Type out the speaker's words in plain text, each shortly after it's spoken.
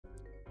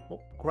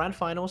well, Grand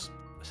Finals,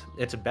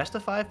 it's a best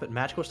of 5, but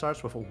Magical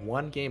starts with a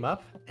 1 game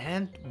up,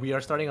 and we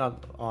are starting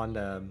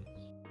on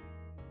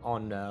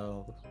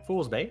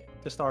Fool's Bay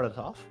to start it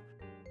off.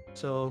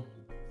 So,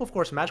 of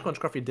course, Magical and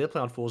Skruffy did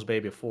play on Fool's Bay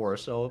before,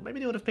 so maybe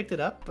they would have picked it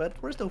up, but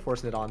we're still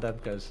forcing it on them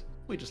because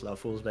we just love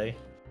Fool's Bay.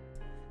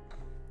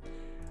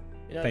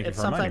 You know, Thank you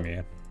for reminding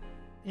me.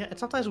 Yeah,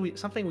 it's sometimes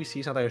something we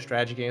see sometimes in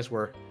strategy games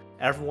where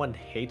everyone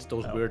hates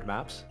those weird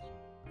maps,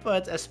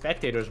 but as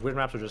spectators, weird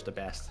maps are just the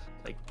best.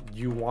 Like,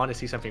 you want to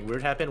see something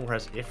weird happen,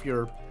 whereas if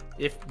your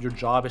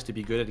job is to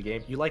be good at the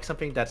game, you like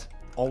something that's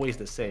always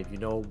the same. You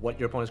know what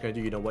your opponent's going to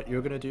do, you know what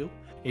you're going to do,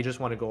 and you just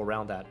want to go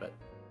around that. But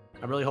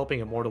I'm really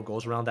hoping Immortal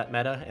goes around that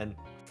meta and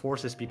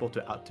forces people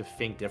to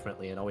think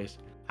differently and always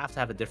have to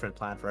have a different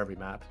plan for every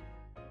map.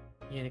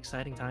 Yeah, an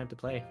exciting time to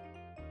play.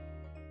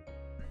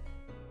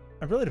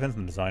 It really depends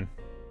on the design.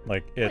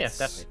 Like,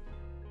 it's... Oh, yeah, definitely.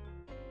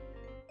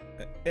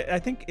 I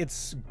think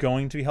it's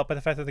going to be helped by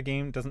the fact that the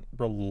game doesn't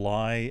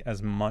rely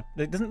as much...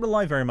 It doesn't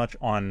rely very much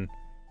on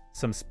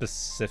some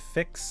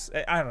specifics.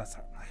 I don't know.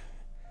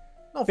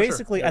 Oh,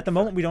 basically, sure. at the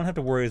moment, we don't have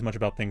to worry as much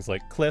about things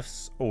like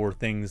cliffs or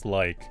things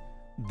like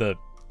the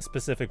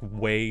specific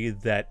way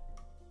that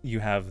you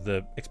have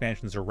the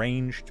expansions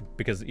arranged,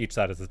 because each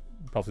side is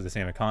probably the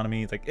same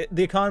economy. Like,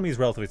 the economy is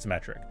relatively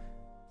symmetric,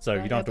 so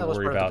you don't have to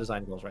worry about...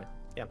 design goals, right?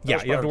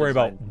 Yeah, you have to worry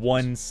about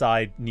one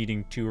side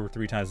needing 2 or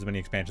 3 times as many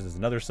expansions as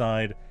another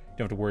side. You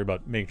don't have to worry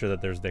about making sure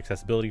that there's the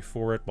accessibility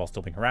for it while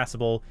still being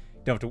harassable.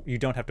 You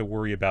don't have to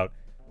worry about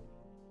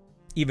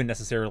even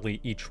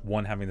necessarily each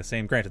one having the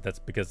same. Granted, that's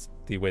because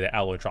the way the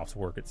alloy drops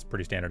work, it's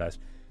pretty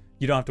standardized.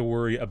 You don't have to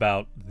worry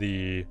about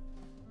the...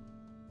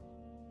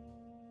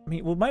 I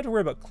mean, we might have to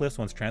worry about cliffs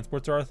once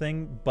transports are a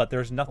thing, but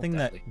there's nothing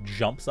that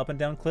jumps up and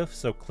down cliffs,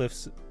 so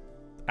cliffs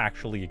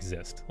actually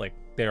exist. Like,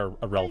 they're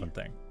a relevant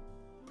thing.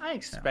 I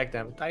expect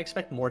them. I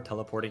expect more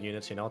teleporting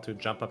units, to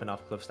jump up and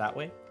off cliffs that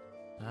way.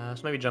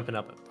 So maybe jumping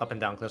up and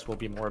down cliffs will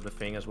be more of a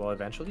thing as well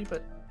eventually,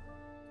 but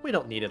we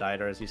don't need it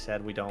either, as you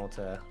said. We don't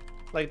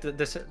like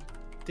the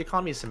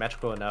economy is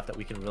symmetrical enough that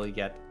we can really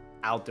get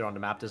out there on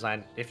the map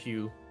design. If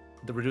you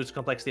reduce the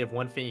complexity of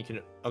one thing, you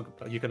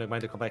can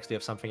augment the complexity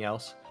of something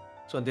else.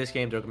 So in this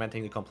game, they're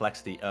augmenting the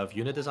complexity of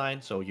unit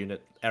design. So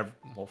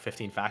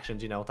 15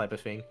 factions, type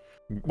of thing.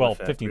 Well,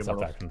 15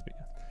 sub-factions.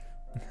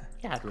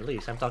 Yeah, at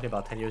release. I'm talking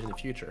about 10 years in the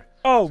future.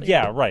 Oh, so,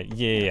 yeah, right.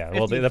 Yeah.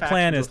 Well, the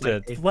plan is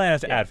to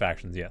add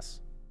factions, yes.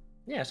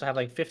 Yeah, so have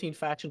like 15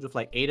 factions with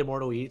like 8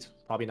 Immortal each.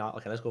 Probably not.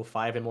 Okay, let's go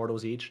 5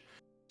 Immortals each.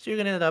 So you're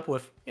going to end up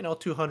with,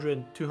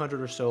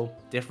 200 or so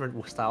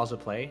different styles of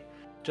play.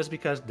 Just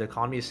because the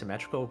economy is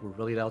symmetrical, we're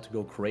really allowed to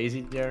go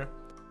crazy there.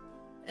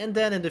 And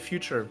then in the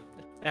future,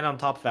 and on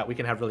top of that, we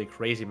can have really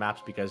crazy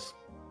maps because,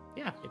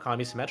 yeah,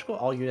 economy is symmetrical.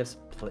 All units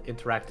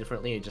interact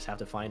differently. You just have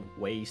to find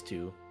ways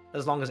to...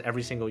 As long as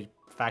every single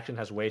faction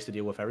has ways to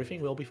deal with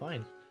everything, we'll be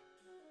fine.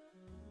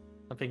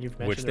 Something you've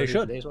mentioned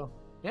earlier today as well.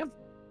 Yeah.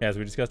 As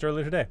we discussed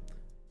earlier today.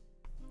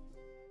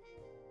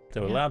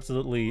 So it'll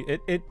absolutely...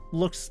 It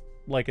looks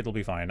like it'll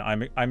be fine.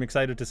 I'm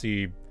excited to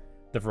see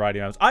the variety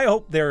of maps. I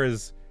hope there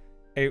is...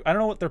 I don't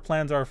know what their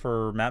plans are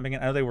for map making.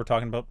 I know they were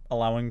talking about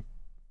allowing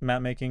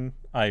map making,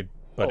 but it's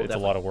definitely a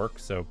lot of work,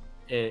 so...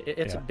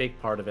 It's a big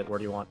part of it where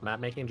you want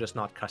map making, just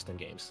not custom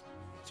games.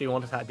 So you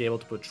want to be able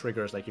to put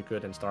triggers like you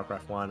could in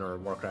StarCraft 1 or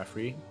Warcraft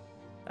 3.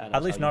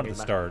 At least not at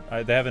the start.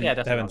 They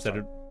haven't said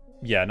it.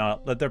 Yeah,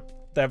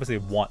 they obviously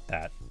want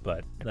that,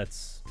 but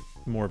that's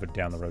more of a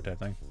down the road type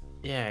thing.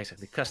 Yeah,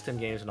 exactly. Custom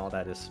games and all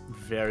that is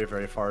very,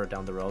 very far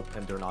down the road,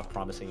 and they're not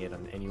promising it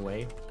in any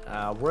way.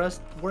 Whereas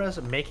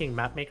making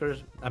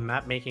a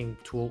map making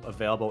tool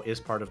available is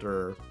part of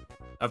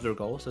their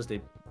goals, as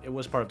it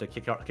was part of the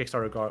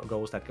Kickstarter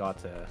goals that got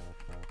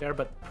there,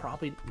 but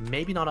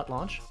maybe not at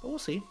launch, but we'll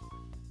see.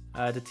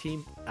 The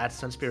team at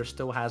Sunspear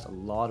still has a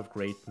lot of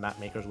great map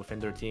makers within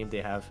their team.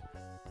 They have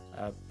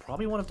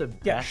probably one of the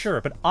best... Yeah, sure,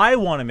 but I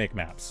want to make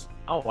maps.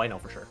 Oh, I know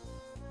for sure.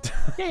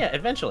 yeah,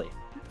 eventually.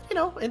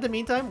 In the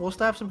meantime, we'll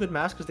still have some good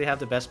maps because they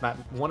have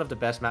one of the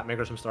best map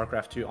makers from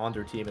StarCraft 2 on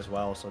their team as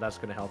well, so that's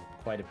going to help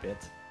quite a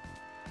bit.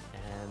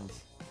 And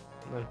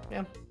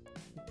yeah,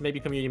 maybe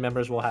community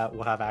members will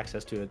have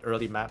access to an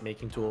early map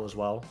making tool as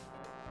well,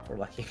 for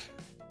lucky,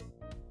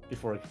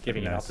 before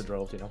giving it out to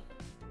droves.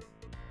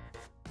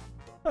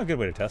 A good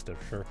way to test it,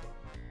 for sure.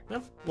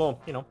 Yeah,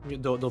 well,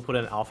 they'll put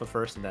in alpha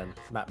first and then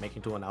map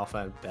making tool in alpha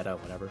and beta,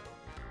 whatever.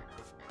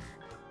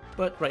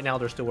 But right now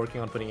they're still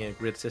working on putting in a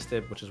grid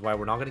system, which is why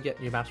we're not going to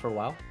get new maps for a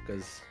while,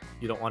 because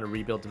you don't want to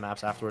rebuild the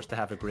maps afterwards to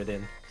have a grid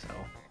in. So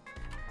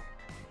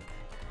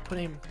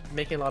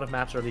making a lot of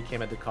maps early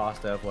came at the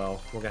cost of,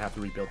 well, we're going to have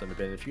to rebuild them a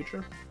bit in the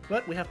future.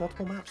 But we have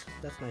multiple maps.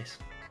 That's nice.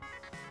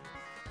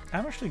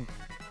 I'm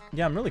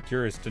really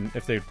curious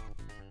to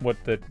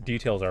what the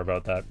details are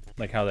about that,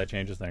 like how that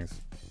changes things.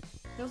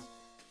 Yeah.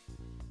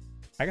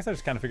 I guess I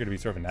just kind of figured it'd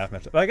be sort of a nav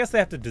match. But I guess they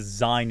have to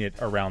design it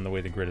around the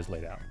way the grid is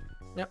laid out.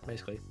 Yeah,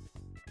 basically.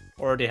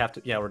 Or they have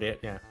to, yeah,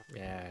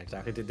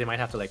 exactly. They might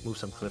have to move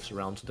some cliffs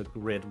around so the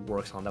grid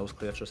works on those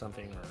cliffs or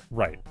something.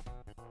 Right.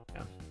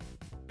 Yeah.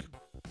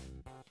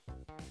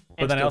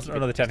 But then I also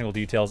don't know the technical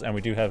details, and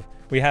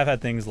we have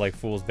had things like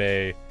Fool's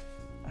Bay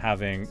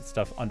having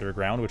stuff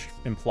underground, which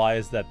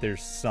implies that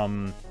there's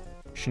some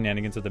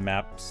shenanigans of the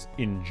maps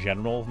in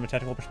general from a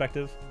technical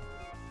perspective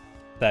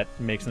that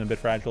makes them a bit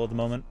fragile at the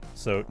moment.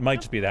 So it might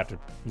just be they have to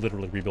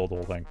literally rebuild the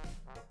whole thing.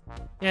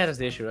 Yeah, that's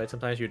the issue, right?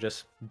 Sometimes you're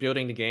just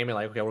building the game and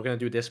like, okay, we're going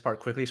to do this part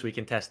quickly so we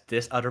can test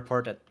this other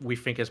part that we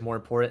think is more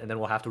important, and then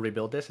we'll have to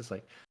rebuild this. It's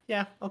like,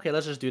 yeah, okay,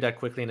 let's just do that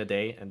quickly in a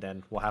day, and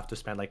then we'll have to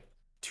spend like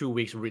 2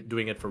 weeks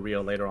doing it for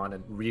real later on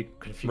and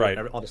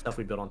reconfigure all the stuff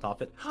we built on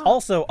top of it.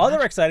 Also, other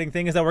exciting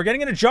thing is that we're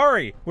getting an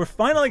Ajari. We're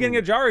finally getting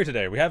an Ajari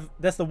today.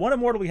 That's the one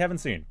Immortal we haven't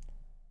seen.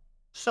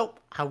 So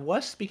I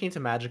was speaking to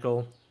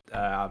Magicall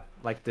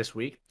like this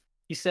week.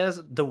 He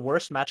says the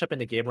worst matchup in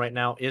the game right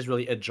now is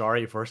really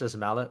Ajari versus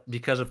Mala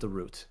because of the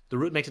route. The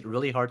route makes it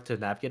really hard to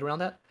navigate around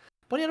that.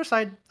 But on the other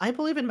side, I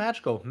believe in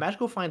Magicall.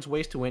 Magicall finds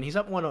ways to win. He's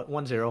up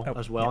 1-0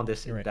 as well in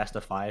this best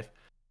of 5.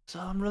 So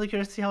I'm really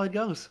curious to see how it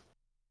goes.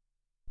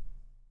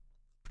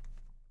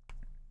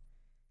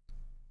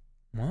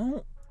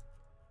 Well,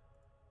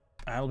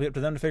 that'll be up to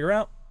them to figure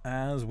out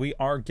as we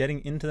are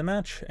getting into the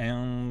match.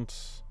 And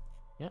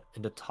yeah,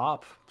 in the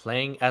top,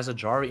 playing as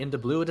Ajari. In the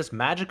blue, it is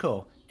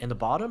Magicall. In the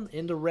bottom,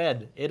 in the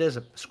red, it is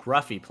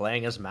Skruffy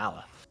playing as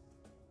Mala.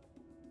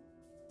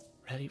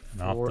 Ready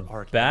for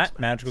our bat.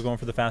 Magicall going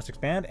for the fast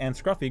expand, and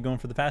Skruffy going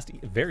for the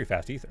very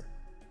fast ether.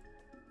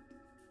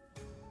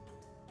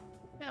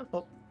 Yeah,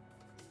 well,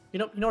 you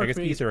know, our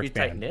community is pretty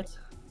tight knit.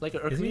 Like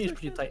our community is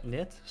pretty tight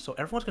knit, so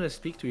everyone's gonna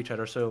speak to each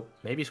other. So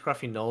maybe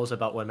Skruffy knows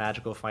about what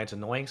Magicall finds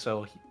annoying.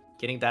 So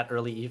getting that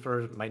early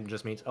ether might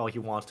just mean, oh, he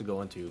wants to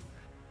go into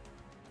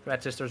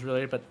Red Sisters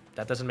related, but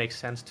that doesn't make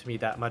sense to me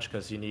that much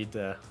because you need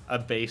a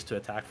base to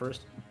attack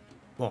first.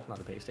 Well, not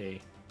a base, a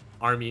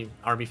army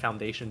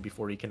foundation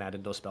before you can add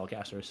in those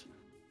spellcasters.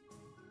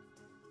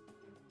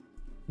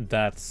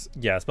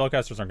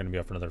 Spellcasters aren't going to be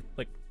up for another,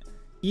 like,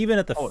 even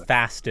at the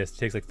fastest, it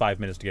takes like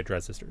 5 minutes to get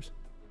Dread Sisters.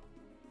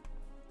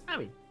 I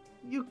mean,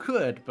 you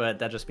could, but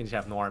that just means you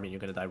have no army and you're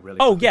going to die really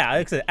quickly. quickly. Yeah,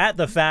 like I said, at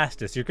the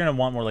fastest, you're going to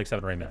want more like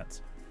 7 or 8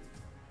 minutes.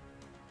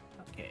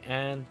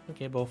 And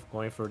both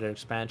going for the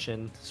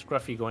expansion.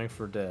 Skruffy going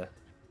for the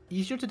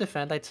easier to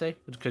defend, I'd say,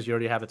 because you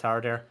already have a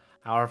tower there.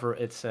 However,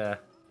 it's going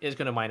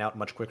to mine out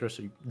much quicker,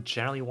 so you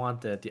generally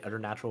want the other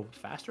natural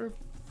faster.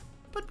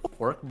 But both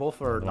work.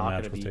 Both are not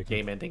going to be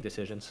game-ending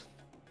decisions,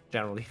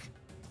 generally.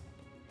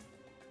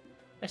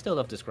 I still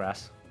love this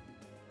grass.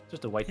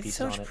 Just a white piece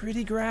on it. It's such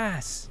pretty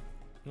grass.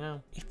 Yeah.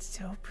 It's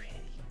so pretty.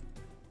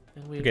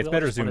 And it gets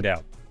better zoomed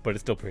out, but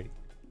it's still pretty.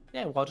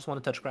 Yeah, well, I just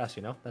want to touch grass,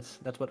 you know. That's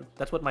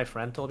what my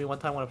friend told me one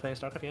time when I was playing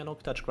StarCraft. Yeah, no,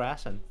 touch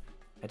grass, and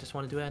I just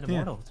want to do it in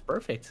Immortal. It's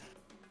perfect.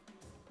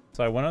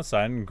 So I went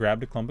outside and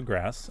grabbed a clump of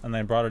grass, and then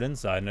I brought it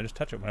inside, and I just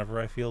touch it whenever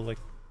I feel like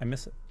I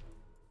miss it.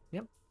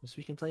 Yep, so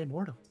we can play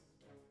Immortal.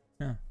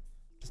 Yeah,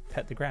 just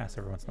pet the grass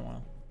every once in a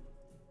while.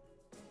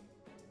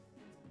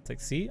 It's like,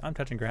 see, I'm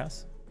touching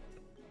grass.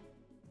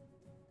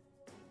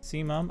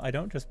 See, Mom, I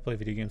don't just play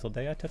video games all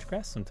day. I touch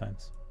grass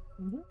sometimes.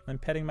 I'm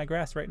petting my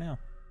grass right now.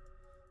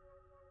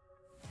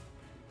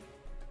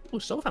 Ooh,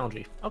 Soul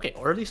Foundry. Okay,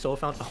 early Soul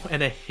Foundry. Oh,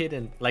 and a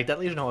hidden... Like, that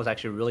Legion Hall is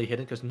actually really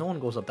hidden because no one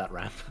goes up that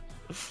ramp.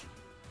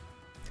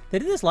 They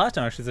did this last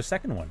time, actually. The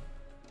second one.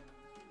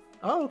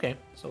 Oh, okay.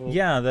 So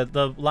yeah,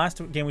 the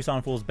last game we saw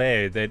in Fool's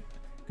Bay,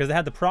 because they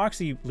had the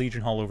proxy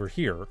Legion Hall over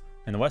here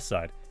in the west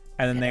side,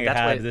 and then they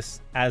had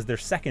this as their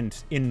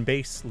second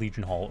in-base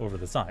Legion Hall over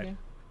the side. Yeah.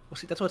 Well,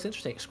 see, that's what's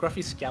interesting.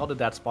 Scruffy scouted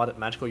that spot that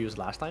Magicall used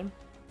last time,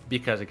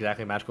 because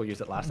exactly Magicall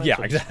used it last time. Yeah,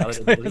 so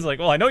exactly. It's like,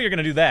 well, I know you're going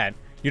to do that.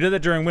 You did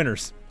that during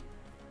Winters.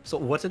 So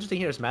what's interesting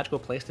here is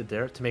Magicall placed it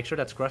there to make sure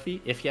that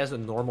Skruffy, if he has a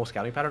normal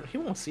scouting pattern, he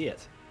won't see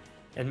it.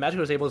 And Magicall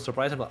was able to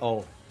surprise him, like,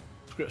 oh,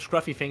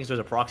 Skruffy thinks there's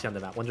a proxy on the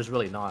map, when there's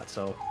really not.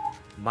 So,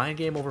 mind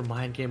game over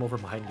mind game over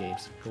mind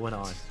games going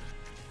on.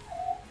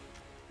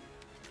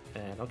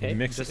 And okay, I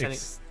mean,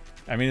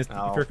 if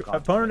your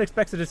opponent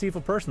expects a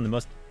deceitful person,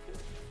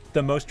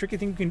 the most tricky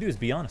thing you can do is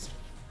be honest.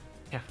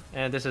 Yeah,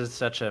 and this is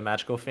such a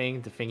Magicall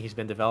thing, the thing he's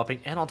been developing.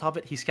 And on top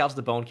of it, he scouts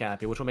the Bone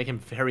Canopy, which will make him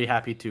very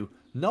happy to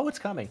know it's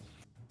coming.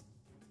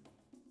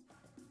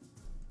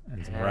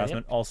 And some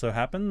harassment also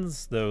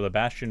happens, though the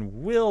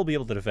Bastion will be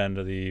able to defend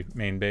the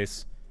main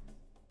base.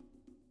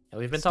 Yeah,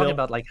 we've been talking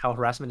about like how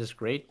harassment is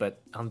great,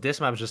 but on this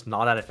map it's just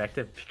not that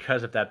effective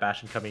because of that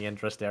Bastion coming in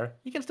just there.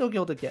 You can still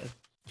kill the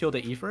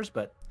Ethers,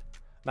 but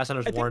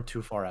Massacres weren't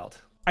too far out.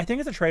 I think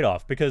it's a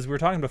trade-off, because we were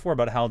talking before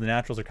about how the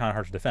naturals are kind of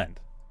hard to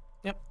defend.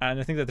 Yep. And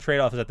I think that the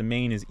trade-off is that the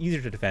main is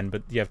easier to defend,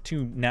 but you have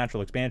two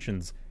natural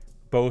expansions,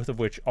 both of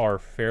which are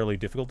fairly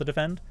difficult to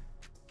defend.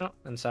 Oh,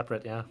 and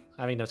separate, yeah.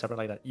 Having them separate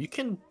like that. You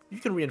can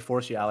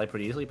reinforce your ally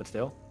pretty easily, but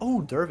still.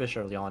 Oh, Dervish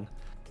early on.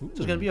 Ooh. So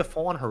it's going to be a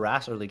full-on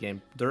harass early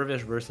game.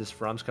 Dervish versus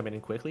Frums coming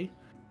in quickly.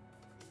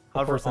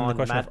 However, on the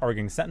question of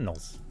arguing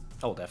Sentinels.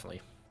 Oh,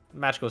 definitely.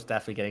 Magicall's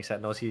definitely getting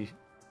Sentinels.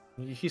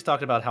 He's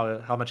talked about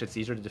how much it's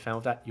easier to defend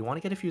with that. You want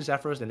to get a few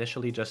Zephyrs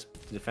initially just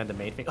to defend the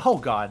main thing. Oh,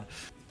 God.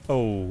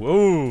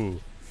 Oh.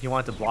 You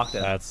wanted to block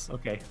that. That's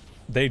okay.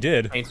 They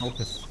did. Painful.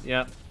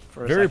 Yeah.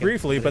 Very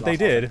briefly, but they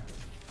did.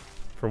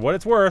 For what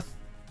it's worth,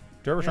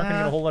 Dervish aren't going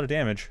to get a whole lot of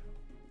damage.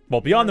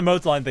 Well, beyond the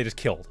mode line, they just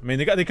killed. I mean,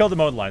 they killed the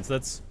mode line, so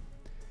that's...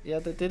 Yeah,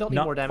 they don't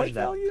need more damage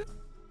than that.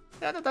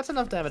 Yeah, that's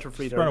enough damage for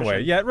free Dervish. Run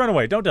away. Yeah, run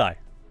away. Don't die.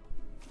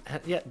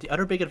 Yeah, the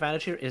other big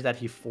advantage here is that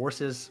he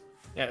forces...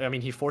 Yeah, I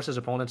mean, he forces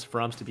opponents'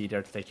 Frums to be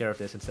there to take care of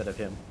this instead of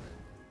him.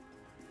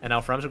 And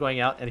now Frums are going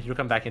out, and he'll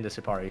come back into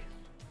Sipari.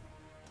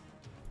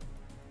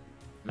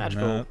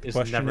 Magicall is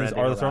question never is,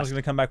 are the Frums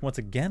going to come back once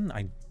again?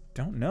 I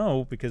don't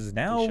know, because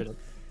now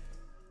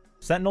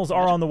Sentinels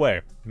are on the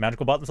way.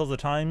 Magicall bought themselves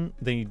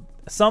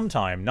some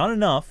time, not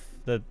enough.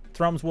 The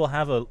Thrums will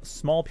have a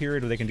small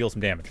period where they can deal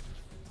some damage.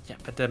 Yeah,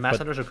 but the Mass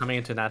Hunters are coming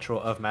into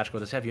natural of Magicall.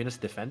 Does he have units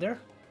to defend there?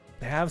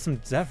 They have some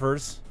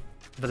Zephyrs.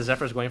 But the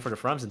Zephyr's going for the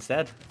Frums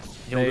instead.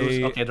 He'll lose.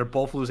 Okay, they're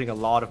both losing a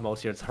lot of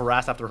modes here. It's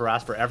harass after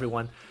harass for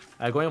everyone.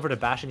 Going for the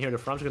Bastion here, the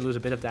Frums are going to lose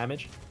a bit of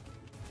damage.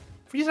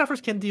 Free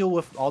Zephyrs can deal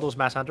with all those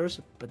Mass Hunters,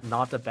 but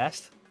not the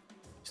best.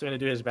 He's going to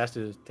do his best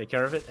to take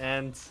care of it,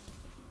 and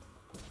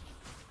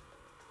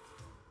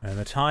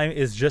the time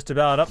is just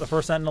about up. The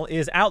first Sentinel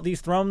is out.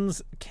 These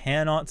Thrums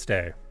cannot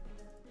stay.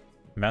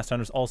 Mass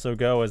Hunters also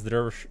go as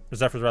the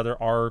Zephyrs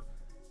are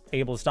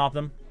able to stop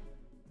them.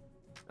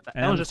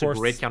 That was just a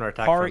great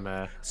counterattack from...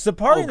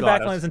 Sipari in the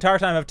backline this entire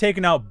time have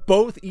taken out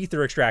both Ether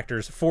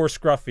Extractors for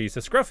Skruffy. So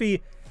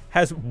Skruffy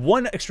has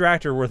 1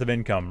 Extractor worth of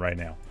income right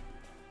now.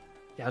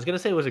 Yeah, I was going to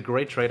say it was a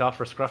great trade-off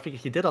for Skruffy.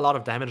 He did a lot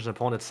of damage on his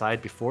opponent's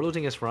side before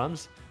losing his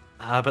Frums.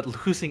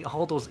 But losing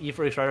all those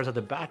Ether Extractors at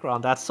the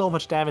background, that's so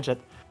much damage that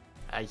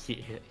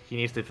he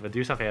needs to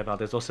do something about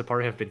this. Those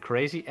Sipari have been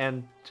crazy,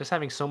 and just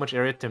having so much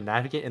area to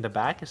navigate in the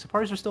back, the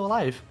Siparis are still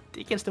alive.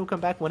 They can still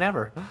come back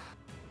whenever.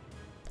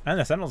 And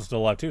the Sentinels are still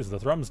alive too, so the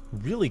Thrums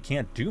really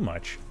can't do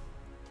much.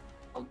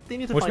 Well, they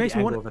need to find the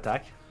angle of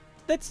attack.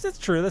 That's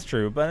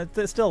true, but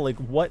it's still, like,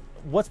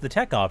 what's the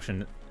tech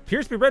option?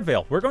 Appears to be Red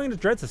Veil. We're going to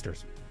Dread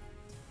Sisters.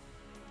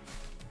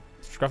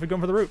 Skruffy going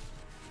for the root.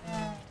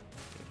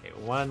 Okay,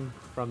 one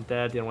from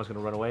dead, the other one's going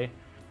to run away.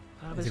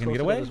 Is it going to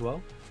get away? As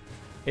well?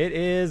 It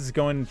is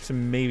going to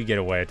maybe get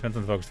away. It depends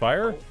on the focus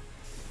fire.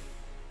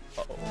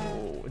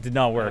 Oh, it did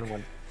not work.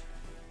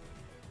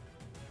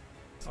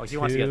 Oh, he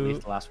wants to get at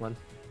least the last one.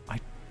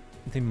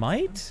 They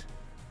might?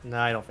 No,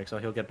 I don't think so.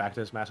 He'll get back to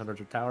his Mass Hunters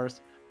with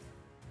towers.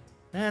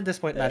 And at this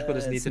point, Magicall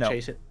doesn't need to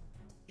chase it.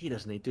 He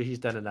doesn't need to. He's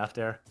done enough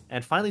there.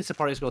 And finally,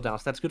 Siparis go down.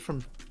 So that's good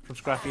from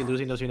Skruffy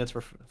losing those units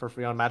for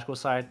free on Magicall's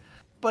side.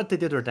 But they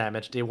did their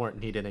damage. They weren't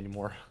needed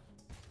anymore.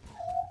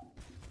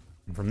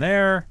 And from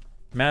there,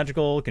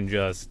 Magicall can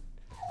just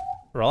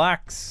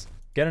relax,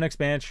 get an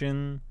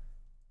expansion,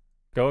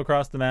 go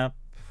across the map,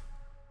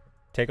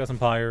 take out some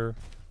Pyre,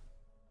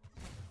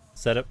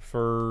 set up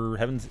for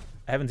Heaven's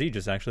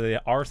Aegis. Actually, they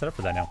are set up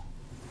for that now.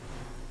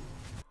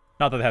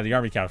 Not that they have the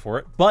army count for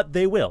it, but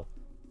they will.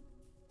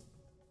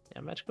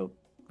 Yeah, Magicall.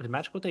 Did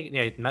Magicall take?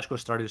 Yeah, Magicall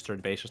started his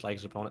third base just like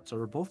his opponent, so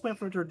we both went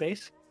for third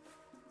base.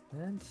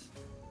 And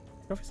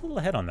Skruffy's a little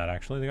ahead on that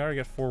actually. They already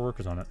got 4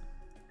 workers on it.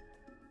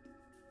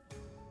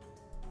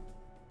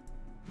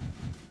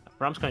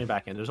 Brahm's coming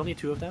back in. There's only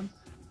 2 of them,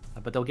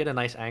 but they'll get a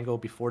nice angle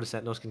before the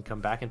Sentinels can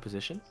come back in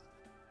position.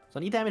 So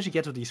any damage he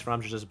gets with these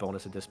Frums is just a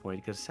bonus at this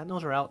point, because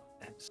Sentinels are out.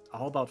 It's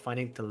all about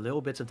finding the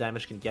little bits of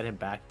damage can get him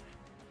back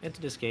into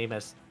this game,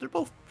 as they're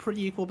both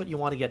pretty equal, but you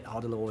want to get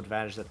all the little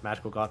advantage that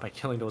Magicall got by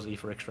killing those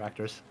Ether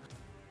Extractors.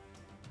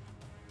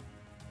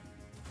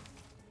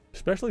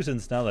 Especially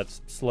since now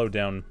that's slowed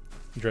down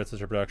Dread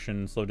Sister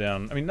production, slowed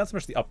down... I mean, not so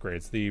much the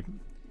upgrades.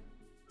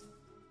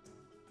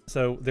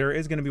 So there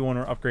is going to be one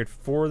more upgrade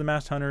for the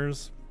Masked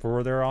Hunters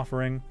for their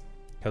offering,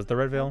 because of the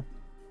Red Veil.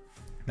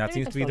 That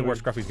seems to be where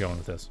Skruffy's going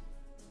with this.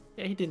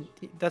 Yeah,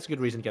 that's a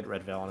good reason to get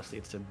Red Veil, honestly.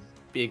 It's a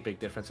big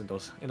difference in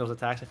those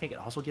attacks. I think it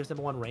also gives them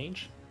 1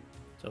 range,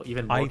 so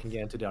even more can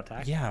get into the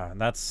attack. Yeah,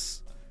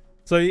 that's...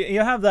 So you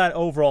have that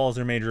overall as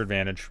their major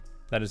advantage.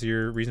 That is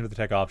your reason for the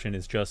tech option,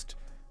 is just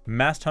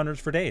Masked Hunters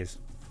for days.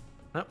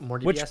 More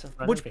DPS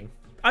which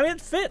I mean,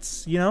 it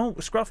fits, you know?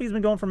 Scruffy's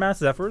been going for Mass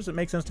Zephyrs. It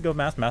makes sense to go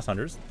Mass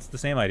Hunters. It's the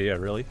same idea,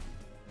 really.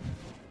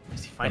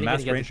 Is he finally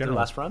going to get the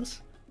last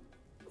Frums?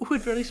 Ooh,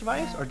 it barely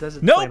survives? Or does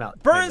it flame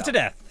out? Burns to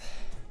death!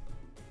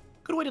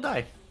 Good way to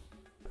die.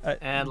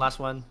 And last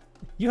one.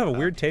 You have a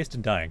weird taste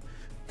in dying.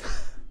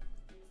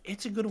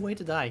 It's a good way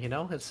to die, you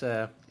know? It's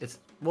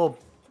well,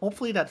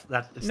 hopefully that's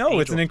no,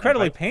 it's an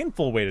incredibly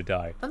painful way to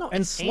die. No,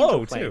 and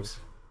slow, too.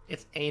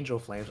 It's Angel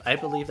Flames. I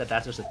believe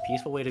that's just a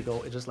peaceful way to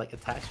go. It just, like,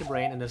 attacks your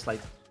brain and just, like,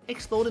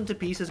 explode into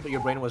pieces, but your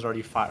brain was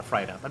already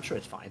fried up. I'm sure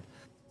it's fine.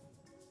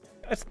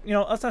 Let's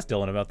ask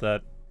Dylan about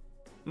that.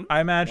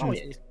 I imagine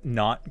it's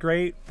not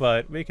great,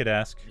 but we could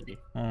ask. Maybe.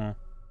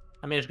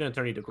 I mean, it's going to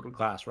turn you to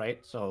glass, right?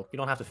 So you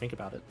don't have to think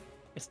about it.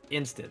 It's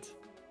instant.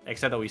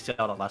 Except that we said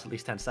it'll last at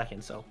least 10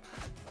 seconds, so...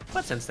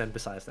 What's instant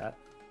besides that?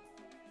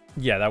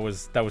 Yeah, that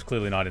was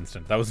clearly not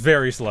instant. That was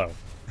very slow.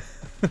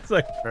 It's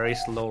like... Very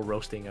slow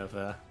roasting of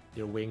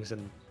your wings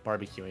and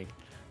barbecuing.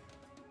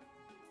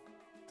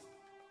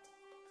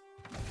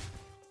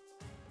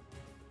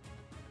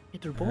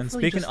 And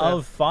speaking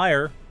of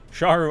fire,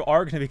 Sharu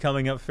are going to be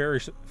coming up very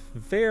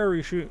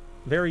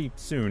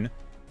soon.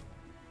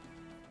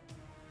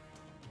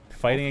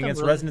 Fighting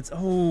against Resonance.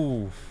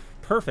 Oh,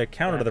 perfect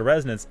counter to the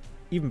Resonance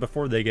even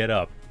before they get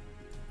up.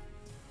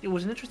 It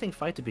was an interesting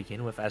fight to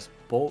begin with, as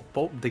both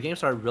the game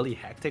started really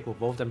hectic with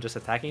both of them just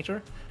attacking each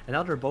other, and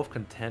now they're both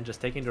content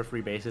just taking their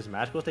 3 bases.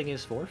 Magical's taking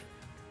his 4th.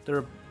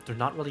 They're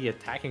not really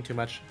attacking too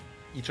much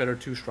each other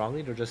too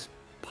strongly. They're just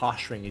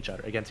posturing each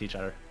other against each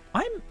other.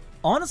 I'm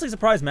honestly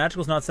surprised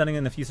Magical's not sending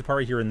in a few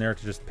Sapari here and there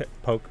to just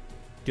poke,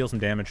 deal some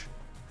damage.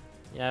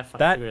 Yeah, fine,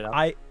 that figure it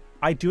out.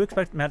 I do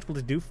expect Magical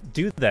to do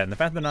that, and the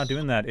fact that they're not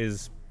doing that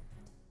is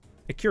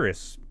a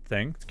curious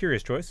thing. It's a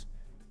curious choice.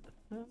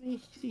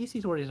 He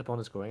sees where his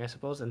opponent's going, I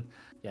suppose. And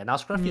yeah, now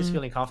Skruffy is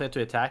feeling confident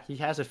to attack. He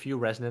has a few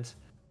Resonance.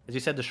 As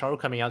you said, the Sharu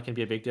coming out can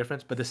be a big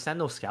difference, but the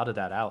Sentinel scouted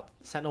that out.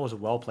 Sentinel was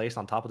well placed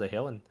on top of the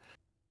hill and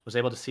was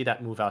able to see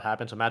that move out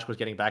happen, so Magical's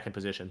getting back in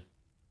position.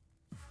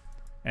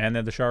 And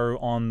then the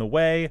Sharu on the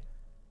way.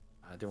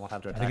 They won't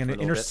have to attack. They're going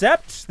to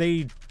intercept.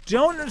 They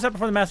don't intercept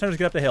before the Mass Hunters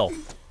get up the hill.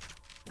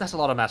 That's a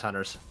lot of Mass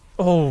Hunters.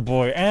 Oh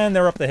boy, and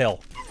they're up the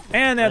hill.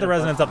 And they have the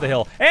Resonance up the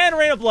hill. And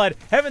Rain of Blood.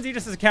 Heaven's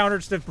Aegis is a counter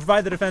just to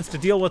provide the defense to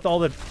deal with all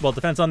the, well,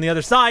 defense on the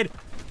other side.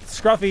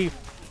 Skruffy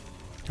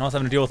also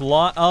having to deal with a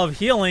lot of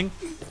healing.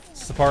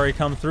 Sapari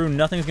come through.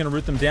 Nothing's going to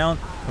root them down.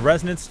 The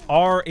Resonance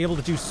are able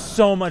to do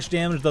so much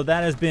damage, though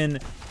that has been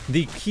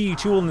the key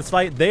tool in this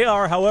fight. They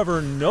are,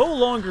 however, no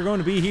longer going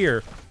to be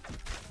here.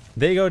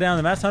 They go down.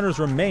 The Mass Hunters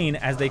remain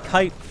as they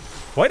kite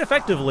quite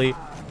effectively.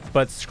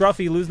 But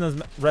Skruffy losing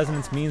those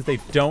Resonance means they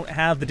don't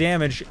have the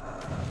damage,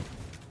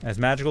 as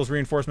Magical's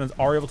reinforcements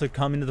are able to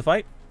come into the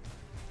fight.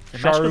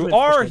 Sharu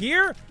are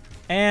here,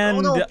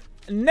 and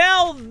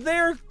now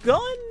they're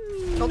gone.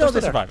 No,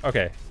 they survive.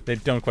 Okay, they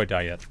don't quite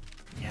die yet.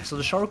 Yeah, so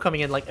the Sharu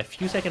coming in like a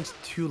few seconds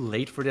too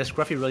late for this.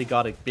 Skruffy really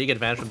got a big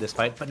advantage from this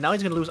fight, but now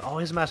he's going to lose all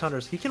his Mass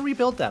Hunters. He can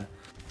rebuild them.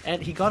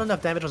 And he got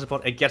enough damage on his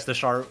opponent against the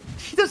Sharu.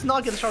 He does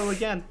not get the Sharu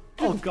again.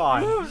 Oh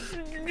god.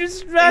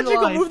 Just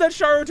Magical, move that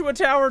Sharu to a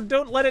tower.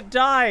 Don't let it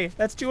die.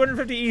 That's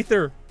 250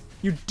 ether.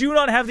 You do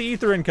not have the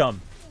ether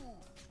income.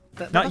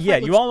 Not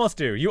yet. You almost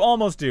do. You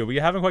almost do. But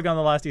you haven't quite gotten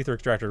the last ether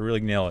extractor to really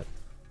nail it.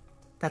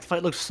 That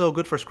fight looks so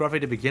good for Skruffy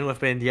to begin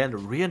with, but in the end,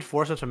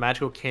 reinforcements from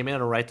Magical came in at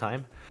the right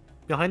time.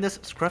 Behind this,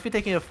 Skruffy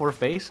taking a 4th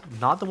base,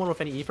 not the one with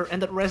any ether,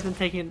 and that Resonant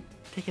taking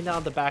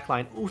down the back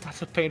line. Ooh,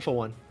 that's a painful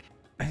one.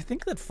 I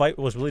think that fight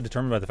was really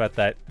determined by the fact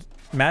that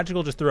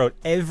Magical just threw out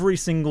every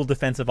single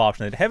defensive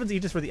option. They had Heaven's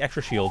Aegis for the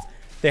extra shields.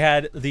 They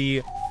had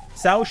the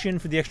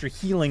Saoshin for the extra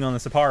healing on the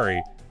Sapari.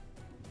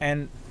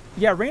 And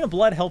yeah, Rain of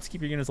Blood helps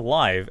keep your units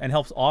alive and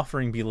helps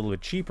offering be a little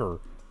bit cheaper,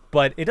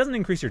 but it doesn't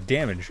increase your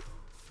damage.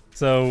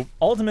 So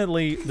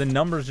ultimately, the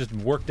numbers just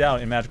worked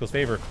out in Magical's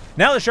favor.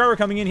 Now the Sharu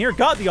coming in here,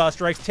 got the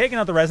Ostrikes, taking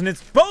out the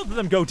Resonance. Both of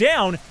them go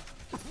down.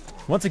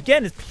 Once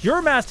again, it's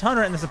pure Masked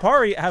Hunter, and the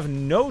Sapari have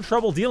no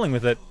trouble dealing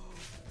with it.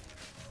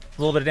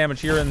 A little bit of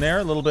damage here and there,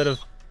 a little bit of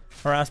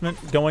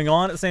harassment going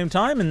on at the same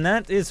time, and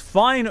that is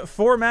fine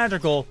for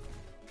Magical.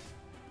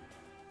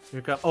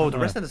 Oh, the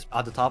Resonance is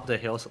at the top of the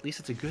hill, so at least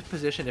it's a good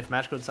position if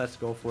Magical decides to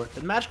go for it.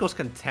 But Magical's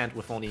content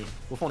with only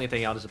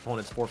taking out his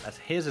opponent's 4th as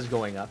his is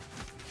going up.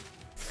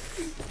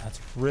 That's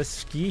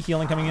risky.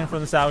 Healing coming in from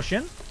the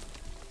Saoshin.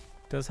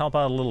 Does help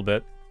out a little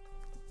bit.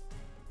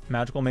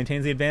 Magical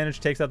maintains the advantage,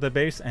 takes out the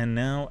base, and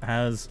now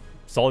has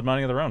solid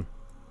mining of their own.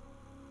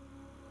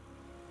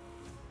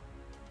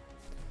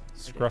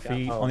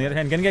 Skruffy, on the other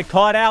hand, gonna get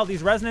caught out.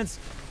 These Resonants,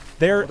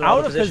 they're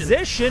out of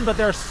position, but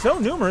they're so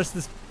numerous.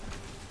 It's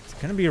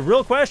gonna be a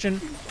real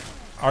question.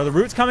 Are the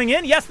roots coming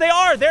in? Yes, they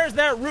are. There's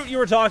that root you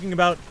were talking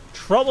about.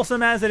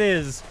 Troublesome as it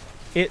is,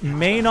 it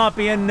may not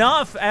be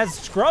enough as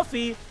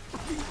Skruffy.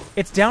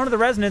 It's down to the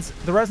Resonance.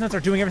 The Resonance are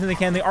doing everything they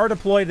can. They are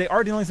deployed. They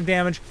are dealing some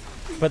damage,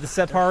 but the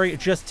Sapari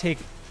just take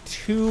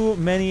too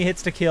many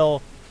hits to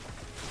kill.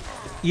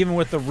 Even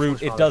with the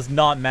root, it does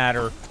not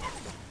matter.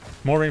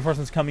 More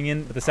reinforcements coming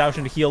in with the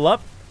Saoshin to heal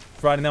up,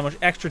 providing that much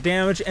extra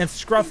damage, and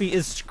Skruffy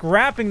is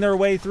scrapping their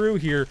way through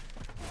here.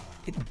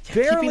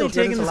 Barely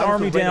taking this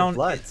army down.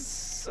 It's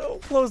so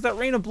close. That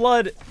Rain of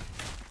Blood,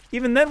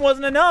 even then,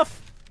 wasn't enough.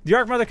 The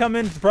Arc Mother come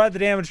in to provide the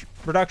damage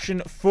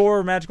reduction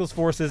for Magical's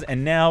forces,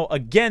 and now,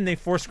 again, they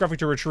force Skruffy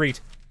to retreat.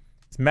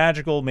 It's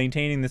Magical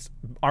maintaining this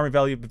army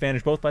value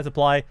advantage both by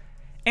supply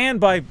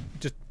and by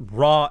just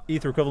raw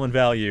ether equivalent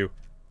value.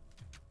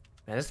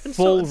 Man, it's been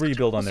full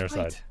rebuild on their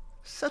side.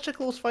 Such a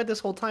close fight this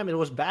whole time. It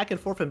was back and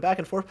forth,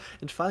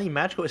 and finally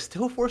Magical is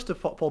still forced to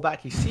pull back.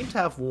 He seems to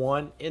have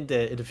won in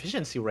the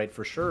efficiency rate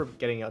for sure,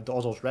 getting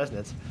all those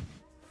Resonance.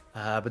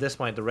 But at this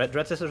point, the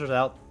Dread Sisters are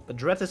out, but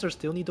Dread Sisters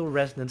still need the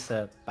Resonance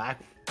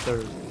back.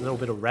 There's a little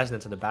bit of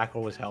Resonance in the back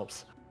always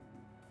helps.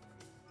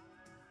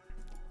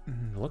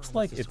 Looks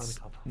like it's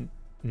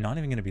not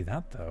even going to be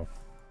that, though.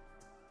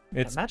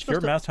 It's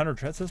pure Masked Hunter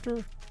Dread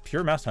Sister?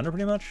 Pure Masked Hunter,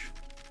 pretty much?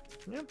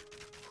 Yep.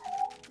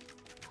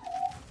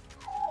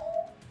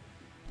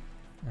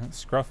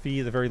 Skruffy,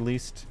 at the very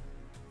least,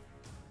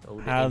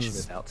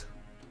 has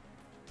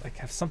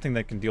have something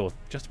that can deal with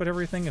just about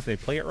everything if they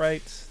play it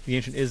right. The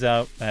Ancient is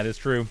out. That is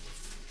true.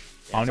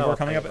 Yeah, Omnivore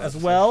coming up as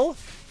well.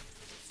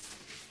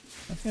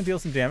 That's going to deal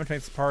some damage,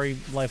 makes Sapari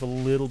life a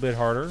little bit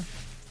harder.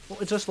 Well,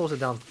 it just slows it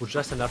down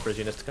just enough for his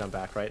units to come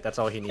back, right? That's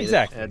all he needed.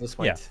 Exactly. At this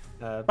point,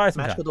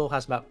 Magicall though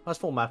has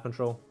full map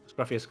control.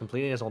 Scruffy is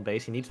completing his own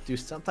base. He needs to do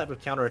some type of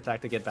counter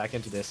attack to get back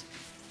into this.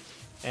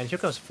 And here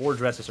comes 4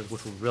 Dread Sisters,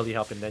 which will really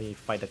help in any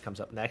fight that comes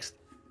up next.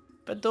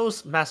 But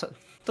those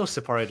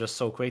Sipari are just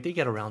so quick. They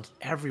get around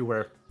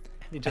everywhere.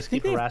 They just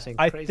keep harassing.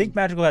 I think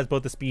Magicall has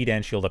both the speed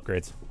and shield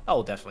upgrades.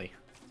 Oh, definitely.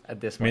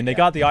 At this point, I mean, they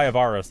got the Eye of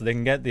Aura, so they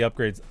can get the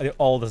upgrades,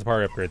 all the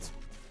Sipari upgrades.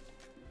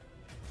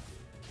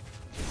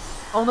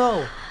 Oh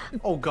no!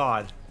 Oh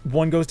god.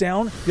 One goes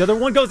down. The other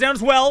one goes down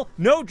as well.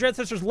 No Dread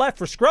Sisters left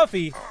for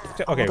Scruffy.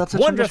 Okay,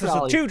 one Dread Sister,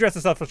 2 Dread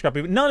Sisters left for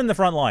Scruffy, but none in the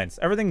front lines.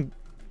 Everything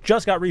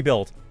just got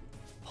rebuilt.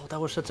 Oh, that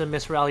was such a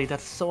misrally.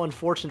 That's so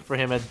unfortunate for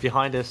him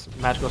behind this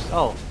Magical.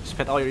 Oh, you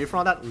spent all your Ether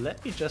on that?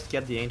 Let me just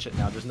get the Ancient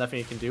now. There's nothing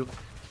you can do.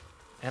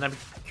 And I'm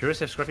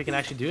curious if Scruffy can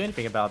actually do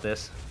anything about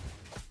this.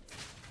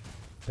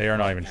 They are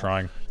not even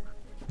trying.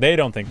 They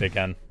don't think they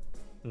can.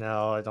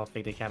 No, I don't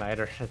think they can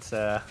either. It's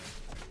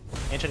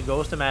Ancient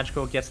goes to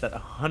Magical, gets that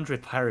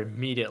 100 Pyre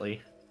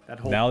immediately.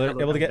 Now they're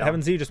able to get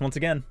Heaven's Siege just once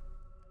again.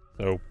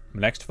 So,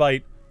 next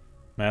fight,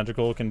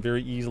 Magicall can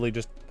very easily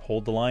just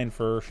hold the line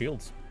for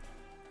shields.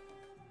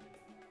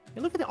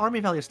 And look at the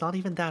army value. It's not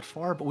even that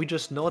far, but we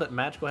just know that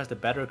Magicall has the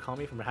better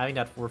economy from having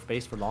that 4th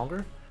base for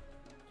longer.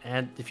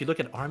 And if you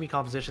look at army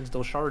compositions,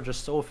 those Char are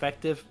just so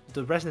effective.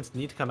 The Resonance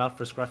need to come out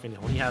for Scruffy, and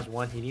he only has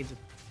 1. He needs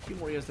a few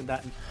more years than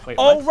that. Wait,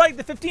 oh, what? Right,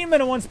 the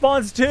 15-minute one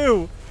spawns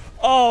too.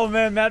 Oh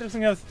man, Magic's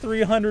gonna have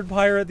 300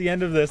 Pyre at the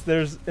end of this.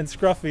 And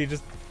Scruffy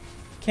just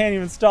can't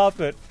even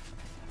stop it.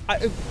 I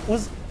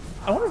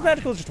wonder if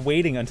Magicall is just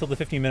waiting until the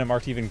 15-minute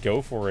mark to even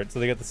go for it, so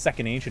they get the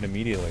 2nd Ancient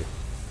immediately.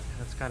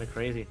 That's kind of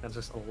crazy. That's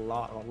just a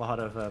lot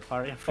of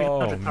Pyre. Yeah,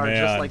 300 Pyre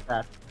just like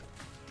that.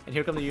 And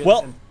here come the units.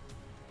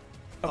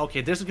 Well,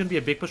 okay, this is going to be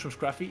a big push from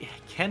Scruffy.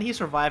 Can he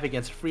survive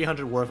against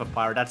 300 worth of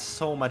Pyre? That's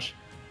so much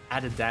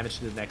added damage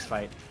to the next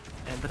fight.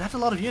 But that's a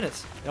lot of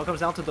units. It all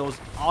comes down to those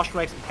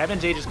Ostrikes.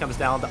 Heaven's Age just comes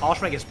down. The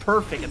Ostrike is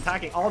perfect,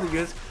 attacking all the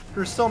units.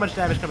 There's so much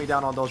damage coming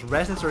down on those.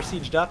 Resonance are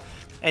sieged up.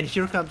 And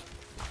here comes...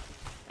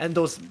 And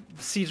those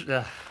siege...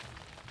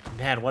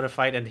 man, what a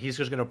fight. And he's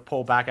just going to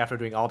pull back after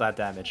doing all that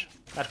damage.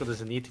 Magicall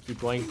doesn't need to keep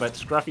going, but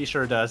Scruffy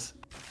sure does.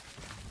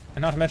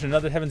 And not to mention,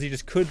 another Heaven's Age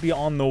just could be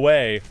on the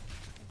way.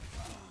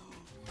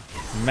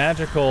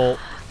 Magicall...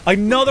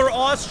 Another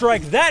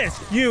Ostrike! That is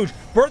huge!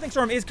 Birthing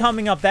Storm is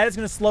coming up. That is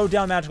going to slow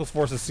down Magicall's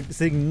forces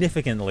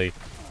significantly.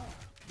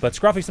 But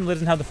Scruffy simply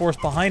doesn't have the force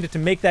behind it to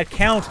make that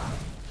count.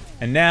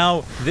 And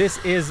now,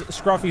 this is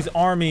Scruffy's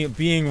army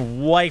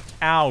being wiped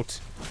out.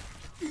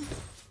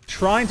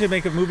 Trying to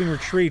make a moving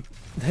retreat.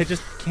 They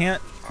just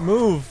can't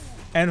move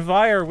and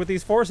fire with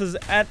these forces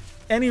at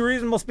any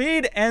reasonable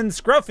speed. And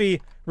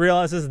Scruffy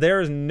realizes there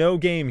is no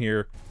game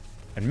here.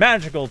 And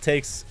Magicall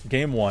takes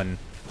game 1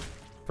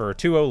 for a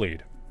 2-0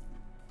 lead.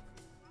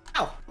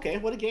 Oh, okay,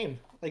 what a game.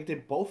 Like, they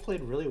both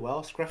played really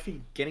well.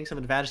 Scruffy getting some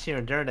advantage here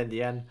and there, and in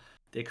the end,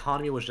 the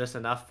economy was just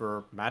enough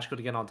for Magicall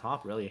to get on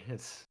top, really.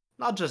 It's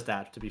not just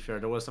that, to be fair.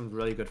 There was some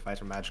really good fights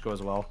from Magicall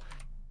as well.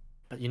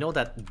 But you know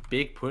that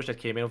big push that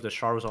came in with the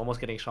Char was almost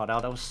getting shot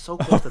out? That was so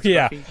close to Scruffy.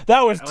 Yeah,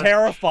 that was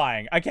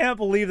terrifying. I can't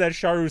believe that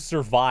Charu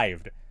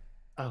survived.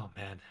 Oh,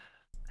 man.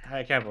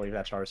 I can't believe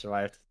that Char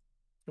survived.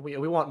 We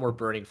want more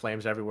burning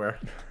flames everywhere.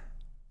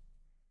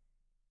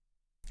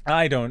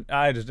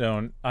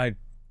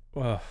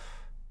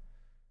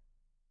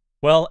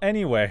 Well,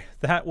 anyway,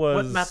 that was...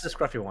 What map does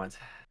Skruffy want?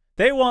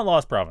 They want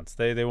Lost Province.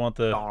 They want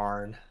the...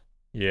 Darn.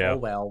 Yeah. Oh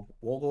well,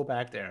 we'll go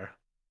back there.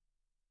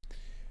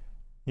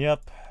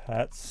 Yep,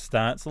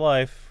 that's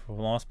life.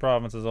 Lost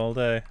provinces all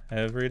day,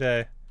 every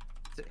day.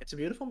 It's a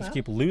beautiful map. Just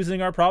keep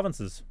losing our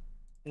provinces.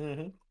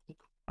 Mm-hmm.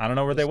 I don't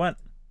know where they went.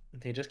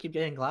 They just keep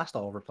getting glassed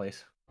all over the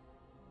place.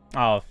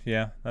 Oh,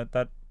 yeah,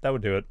 that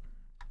would do it.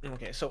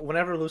 Okay, so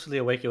whenever Lucidly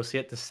Awake, you'll see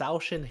it. The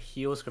Saoshin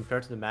heals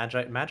compared to the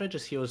Magi. Magi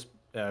just heals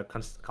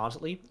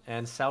constantly,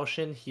 and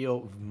Saoshin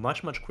heal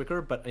much quicker,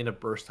 but in a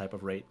burst type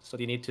of rate. So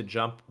you need to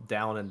jump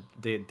down, and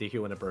they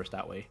heal in a burst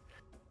that way.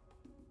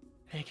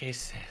 Okay,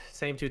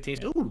 same two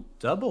teams. Ooh,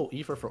 double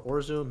Ether for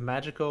Orzum,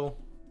 Magical.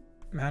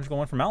 Magical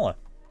one for Mala.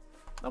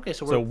 Okay,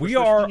 so we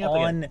are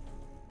on...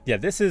 Yeah,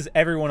 this is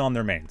everyone on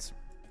their mains.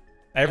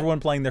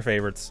 Everyone playing their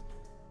favorites.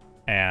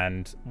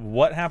 And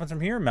what happens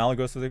from here? Mala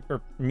goes for the...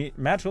 Or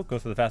Magical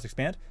goes for the fast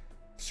expand.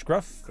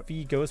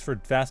 Skruffy goes for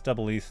fast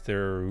double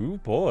Ether. Ooh,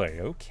 boy.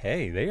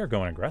 Okay, they are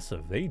going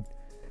aggressive. They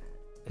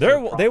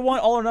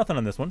want all or nothing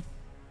on this one.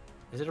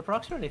 Is it a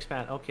proxy or an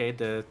expand? Okay,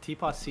 the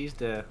teapot sees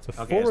the... It's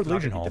a forward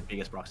Legion Hall. The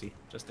biggest proxy,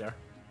 just there.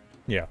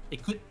 Yeah.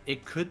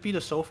 It could be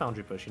the Soul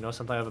Foundry push. You know,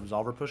 some type of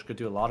Absolver push could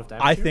do a lot of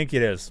damage. I think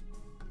it is.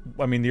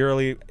 I mean, the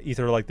early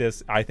Ether like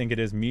this, I think it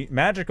is.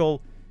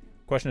 Magical.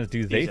 Question is,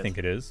 do they think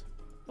it is?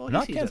 Well, they're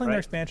not canceling their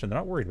expansion. They're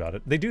not worried about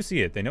it. They do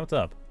see it. They know what's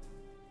up.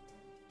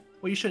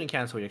 Well, you shouldn't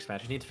cancel your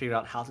expansion. You need to figure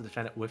out how to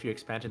defend it with your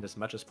expansion as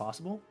much as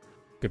possible.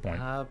 Good point.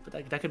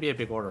 But that could be a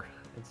big order.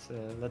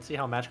 Let's see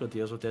how Magical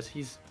deals with this.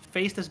 He's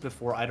faced this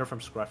before, either from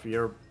Skruffy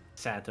or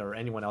Santa or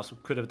anyone else who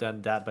could have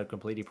done that but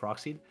completely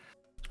proxied.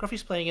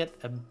 Skruffy's playing it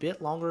a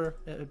bit longer,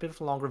 a bit of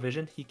a longer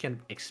vision. He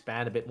can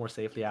expand a bit more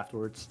safely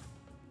afterwards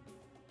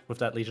with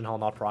that Legion Hall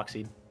not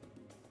proxied.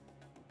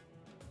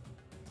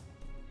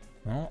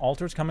 Well,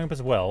 Alter's coming up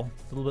as well.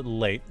 It's a little bit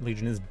late.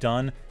 Legion is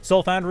done.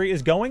 Soul Foundry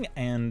is going,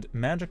 and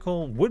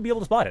Magicall would be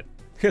able to spot it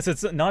because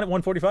it's not at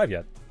 145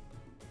 yet.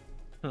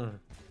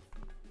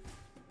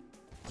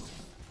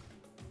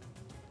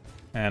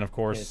 And of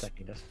course,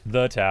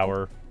 the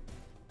tower.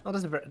 Well,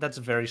 that's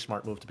a very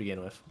smart move to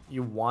begin with.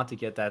 You want to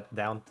get that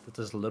down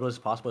to as little as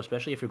possible,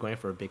 especially if you're going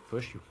for a big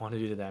push. You want to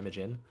do the damage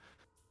in.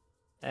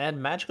 And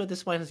Magicall at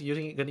this point is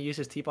going to use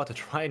his teapot to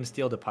try and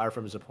steal the Pyre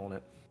from his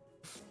opponent.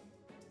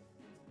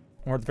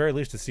 Or at the very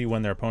least to see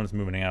when their opponent's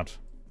moving out.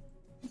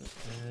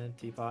 And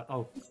teapot.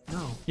 Oh,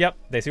 no. Yep,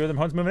 they see where their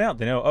opponent's moving out.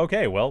 They know,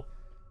 okay, well,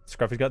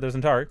 Skruffy's got their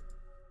Zentari.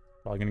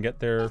 Probably going to get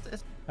their Absolvers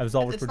pretty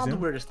soon. It's not the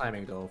weirdest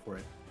timing, though, for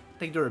it. I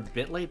think they're a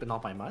bit late, but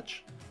not by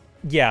much.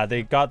 Yeah,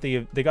 they got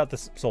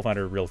the Soul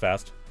Finder real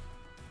fast.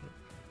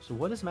 So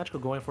what is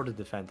Magicall going for to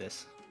defend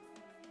this?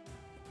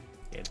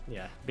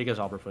 Yeah, big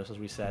Absolver push, as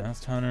we said.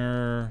 Last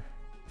Hunter.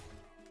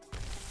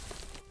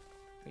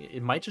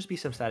 It might just be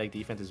some static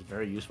defense is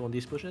very useful in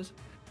these pushes.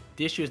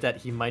 The issue is that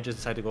he might just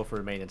decide to go for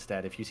the main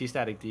instead. If you see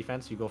static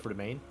defense, you go for the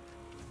main.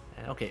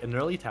 And okay, an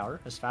early tower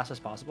as fast as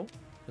possible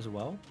as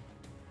well.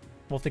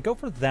 Well, if they go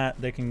for that,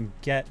 they can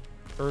get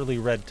early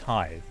red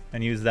tithe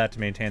and use that to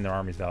maintain their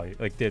army's value,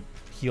 like to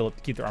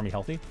keep their army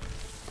healthy.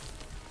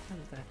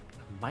 That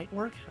might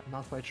work. I'm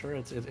not quite sure.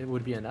 It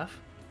would be enough.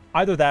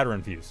 Either that or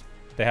infuse.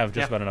 They have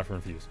just about enough for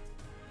infuse.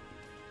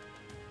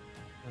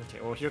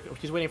 Okay, well,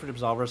 he's waiting for the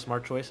Absolver.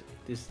 Smart choice.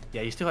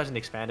 Yeah, he still hasn't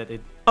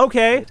expanded.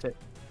 Okay.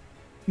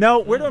 No,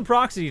 we're doing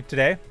proxy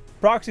today.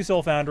 Proxy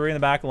Soul Foundry in the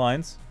back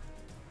lines.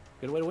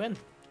 Good way to win. And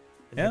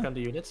yeah. Here come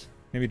the units.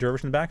 Maybe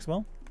Dervish in the back as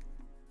well.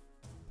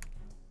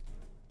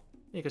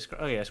 Yeah, because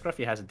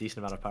Skruffy has a decent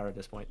amount of power at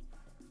this point.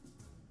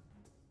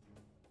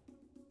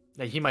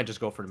 Yeah, he might just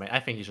go for the main. I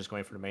think he's just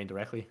going for the main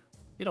directly.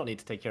 You don't need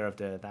to take care of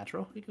the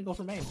natural. You can go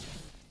for main.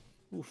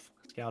 Oof,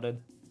 scouted.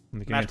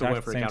 Magicall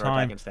going for a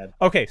counterattack instead.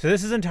 Okay, so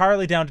this is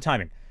entirely down to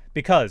timing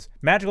because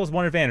Magicall has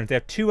one advantage.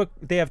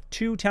 They have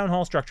two town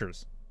hall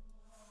structures.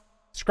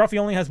 Skruffy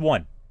only has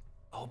one.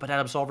 Oh, but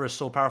that Absolver is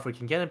so powerful. He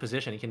can get in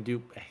position. He can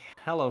do a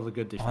hell of a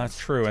good defense. Oh, that's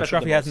true. And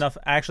Skruffy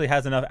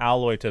has enough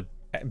alloy to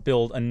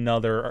build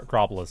another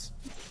Acropolis.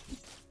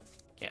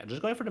 Yeah,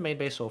 just going for the main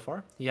base so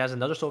far. He has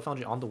another Soul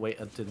Foundry on the way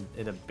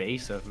in the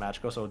base of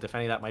Magicall, so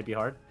defending that might be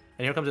hard.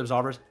 And here comes the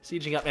Absolvers,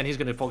 sieging up, and he's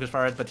going to focus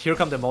fire it, but here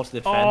come the moats to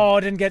defend. Oh,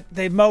 didn't get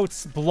the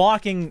moats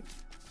blocking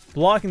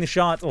the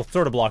shots. Well,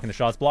 sort of blocking the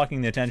shots,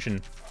 blocking the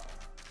attention.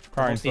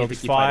 Firing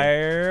focus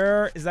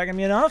fire. Is that going to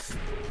be enough?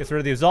 Gets rid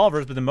of the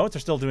Absolvers, but the moats are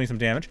still doing some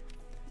damage.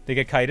 They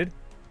get kited.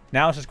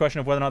 Now it's just a question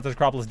of whether or not this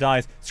Acropolis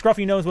dies.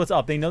 Skruffy knows what's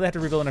up. They know they have to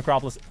rebuild an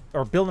Acropolis,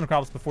 or build an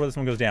Acropolis before this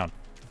one goes down.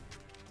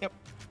 Yep.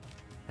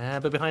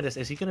 But behind this,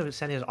 is he going to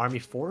send his army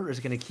forward, or is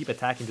he going to keep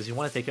attacking? Does he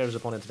want to take care of his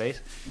opponent's base?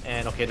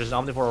 And okay, there's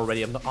an Omnivore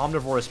already. The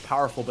Omnivore is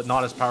powerful, but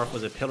not as powerful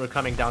as a Pillar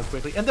coming down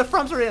quickly. And the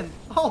Thrums are in!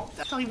 Oh,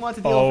 that's how he wanted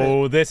to deal with it.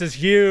 Oh, this is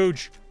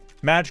huge!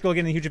 Magicall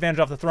getting a huge advantage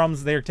off the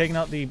Thrums. They're taking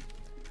out the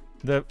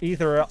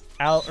Ether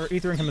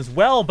income as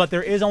well, but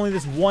there is only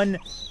this one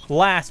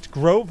last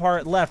Grove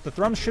Heart left. The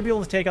Thrums should be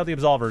able to take out the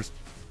Absolvers.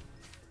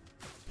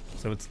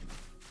 So it's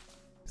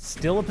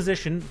still a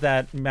position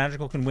that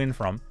Magicall can win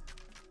from.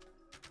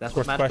 That's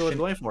what Magicall is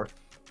going for.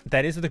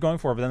 That is what they're going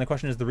for, but then the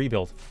question is the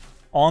rebuild.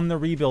 On the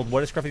rebuild,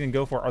 what is Skruffy going to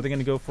go for? Are they going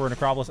to go for an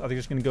Acropolis? Are they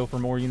just going to go for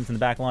more units in the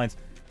back lines?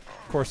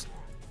 Of course,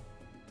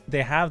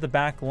 they have the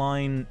back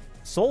line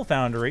Soul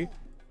Foundry,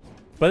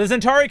 but the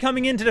Zentari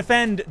coming in to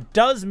defend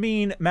does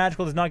mean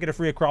Magicall does not get a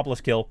free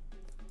Acropolis kill.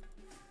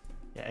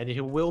 Yeah, and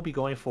he will be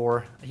going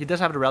for... He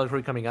does have the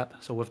Reliquary coming up,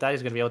 so with that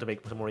he's going to be able to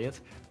make some more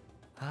units.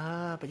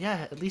 But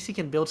yeah, at least he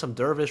can build some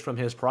Dervish from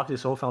his proxy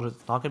Soul Foundry.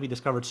 It's not going to be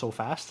discovered so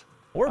fast.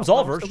 Or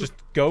Absolvers, just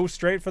go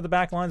straight for the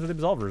back lines with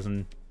the Absolvers.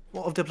 And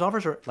well, if the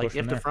Absolvers are... Like,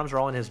 if the Thrums are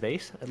all in his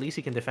base, at least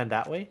he can defend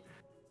that way.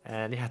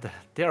 And yeah,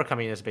 they are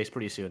coming in his base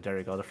pretty soon. There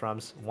you go. The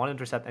Thrums want to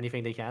intercept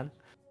anything they can.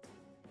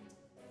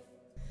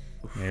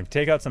 You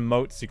take out some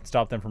moats, you can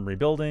stop them from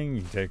rebuilding.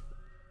 You can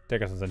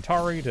take out some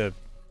Zentari to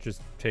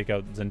just take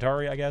out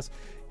Zentari, I guess.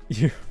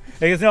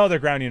 There's no other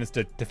ground units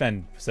to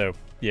defend, so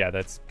yeah,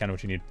 that's kind of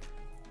what you need.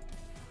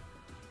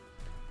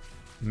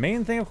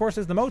 Main thing, of course,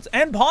 is the moats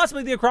and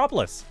possibly the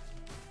Acropolis.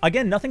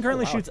 Again, nothing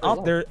currently shoots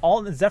up.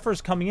 All the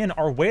Zephyrs coming in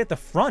are way at the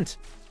front.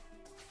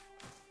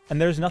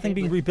 And there's nothing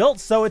being rebuilt,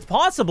 so it's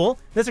possible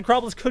this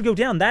Acropolis could go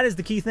down. That is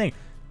the key thing.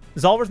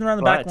 Absolvers around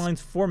the back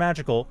lines for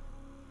Magicall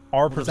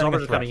are presenting a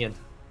threat. Coming in.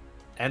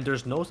 And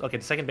there's no... Okay,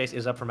 the second base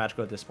is up for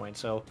Magicall at this point,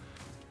 so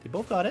they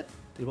both got it.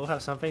 They both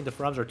have something. The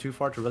Thrums are too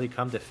far to really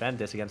come defend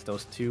this against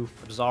those two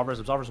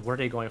Absolvers. Absolvers, where are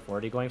they going for?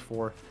 Are they going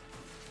for...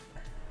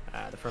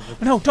 the Thrums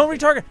are... No, don't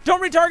retarget!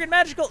 Don't retarget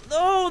Magicall!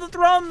 No, the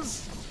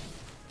Thrums!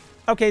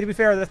 Okay, to be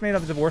fair, that's maybe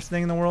not the worst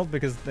thing in the world,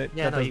 because...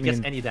 he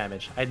gets any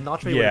damage. I'm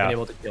not sure he would have been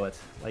able to kill it.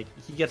 Like,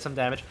 he gets some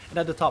damage. And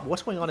at the top,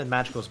 what's going on in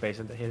Magicall's base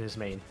in his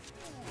main?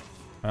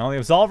 Well, the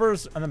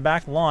Absolvers on the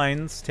back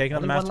lines, taking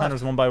out the Masked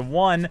Hunters one by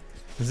one.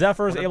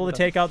 Zephyr's able to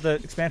take out the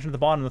expansion at the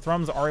bottom. The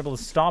Thrums are able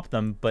to stop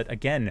them, but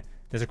again,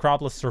 this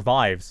Acropolis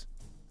survives.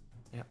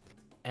 Yeah.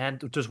 And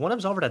there's one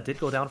Absolver that did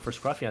go down for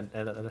Skruffy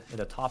in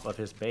the top of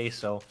his base,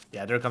 so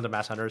yeah, there come the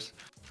Masked Hunters.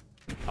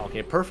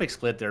 Okay, perfect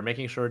split there,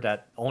 making sure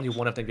that only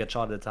one of them gets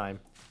shot at a time.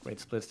 Great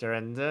splits there,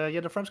 and yeah,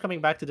 the Thrums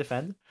coming back to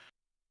defend.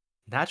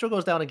 Natural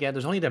goes down again.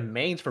 There's only the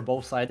mains for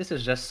both sides. This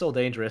is just so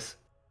dangerous.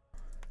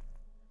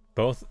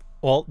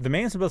 Well, the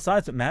mains on both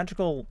sides, but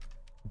Magicall,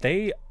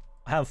 they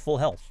have full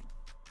health.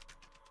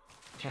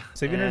 Yeah,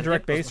 so even in a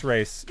direct base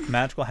race,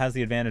 Magicall has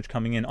the advantage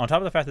coming in. On top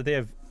of the fact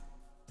that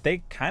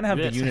they kind of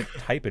have the unit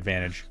type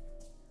advantage.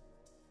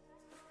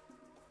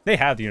 They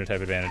have the unit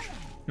type advantage.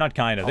 Not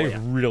kind of. They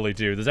really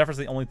do. The Zephyrs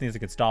are the only things that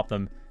can stop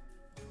them.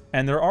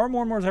 And there are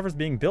more and more Zephyrs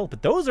being built,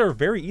 but those are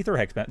very ether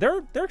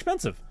expensive. They're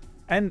expensive.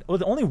 And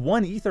with only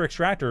one ether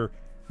extractor,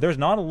 there's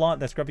not a lot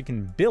that Skruffy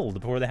can build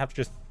before they have to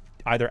just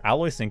either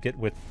alloy sync it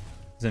with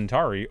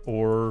Zentari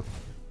or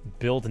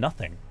build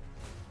nothing.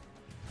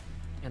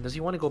 And does he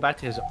want to go back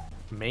to his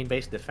main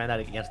base to defend that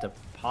against a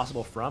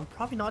possible From?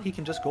 Probably not. He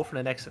can just go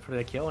for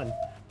the kill and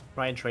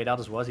try and trade out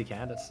as well as he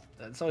can.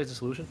 That's always the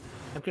solution.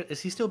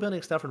 Is he still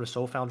building stuff from the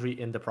Soul Foundry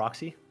in the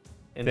proxy?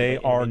 They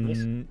are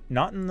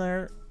not in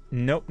there.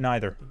 Nope,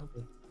 neither.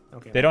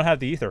 Okay. They don't have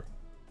the ether.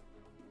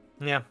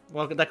 Yeah,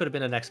 well, that could have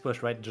been the next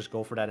push, right? Just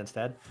go for that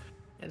instead.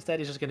 Instead,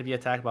 he's just going to be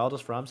attacked by all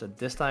those Froms. And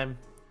this time,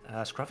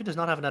 Skruffy does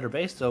not have another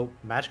base, so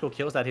Magicall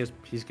kills that. He's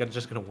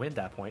just going to win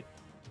that point.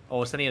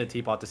 Oh, sending in a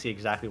teapot to see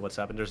exactly what's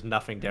up, and there's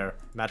nothing there.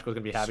 Magicall's going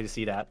to be happy to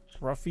see that.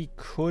 Skruffy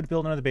could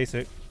build another base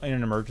in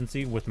an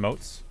emergency with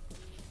moats,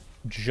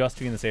 just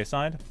to be on the safe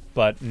side,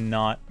 but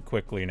not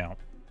quickly now.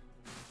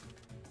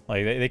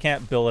 Like, they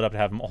can't build it up to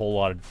have a whole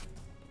lot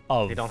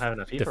of they don't have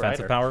enough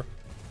defensive power.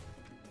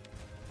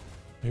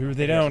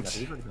 They don't.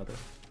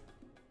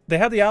 They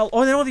have the alloy.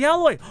 Oh, they don't have the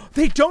alloy.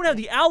 They don't have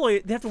the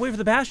alloy. They have to wait for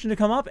the Bastion to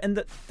come up,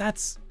 and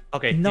that's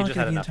okay. Not he just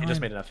had enough. He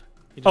just made enough.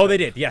 Oh, they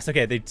did. Yes.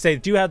 Okay. They say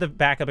do have the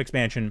backup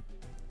expansion.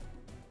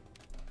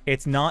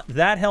 It's not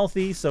that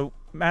healthy, so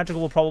Magicall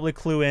will probably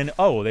clue in.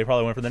 Oh, they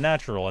probably went for the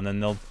natural, and then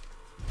they'll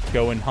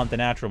go and hunt the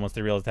natural once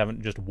they realize they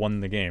haven't just won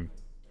the game.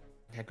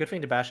 Yeah, good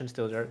thing the Bastion's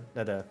still there.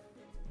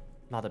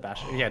 Not the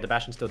Bastion. Yeah, the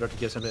Bastion's still there to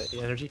give some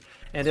energy.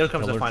 And there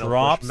comes the final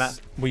drops. push.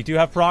 We do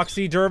have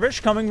Proxy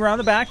Dervish coming around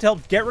the back to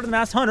help get rid of the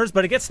Masked Hunters,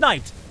 but it gets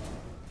sniped.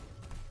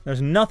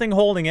 There's nothing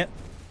holding it.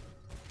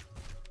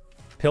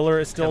 Pillar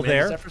is still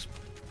there.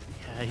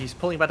 Yeah, he's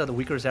pulling back to the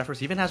weaker Zephyrs.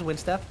 He even has Wind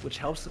Step, which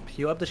helps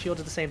heal up the shields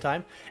at the same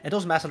time. And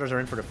those Masked Hunters are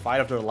in for the fight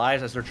of their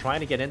lives as they're trying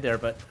to get in there,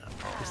 but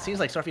it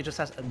seems like Skruffy just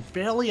has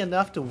barely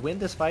enough to win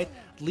this fight.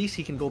 At least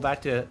he can go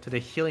back to the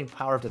healing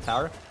power of the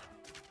tower.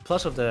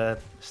 Plus of the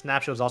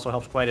snapshots also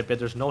helps quite a bit.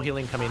 There's no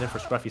healing coming in for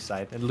Skruffy's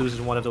side and loses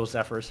one of those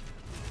Zephyrs.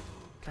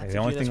 Okay, the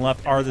only thing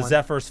left are the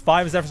Zephyrs.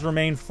 5 Zephyrs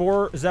remain.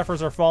 4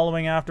 Zephyrs are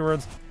following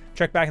afterwards.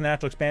 Check back in the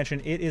natural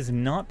expansion. It is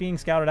not being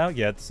scouted out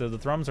yet, so the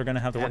Thrums are going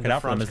to have to work it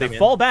out for them as they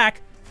fall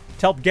back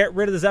to help get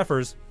rid of the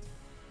Zephyrs.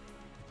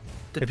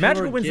 If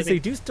Magicall wins this, they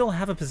do still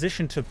have a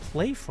position to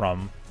play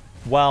from,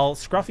 while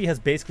Skruffy has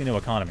basically no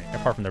economy,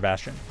 apart from their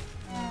Bastion.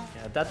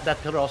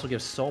 That pillar also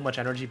gives so much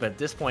energy, but at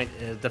this point,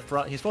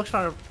 he's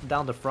focusing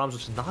down the Froms,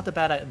 which is not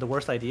the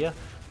worst idea.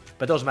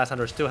 But those Masked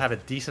Hunters still have a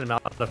decent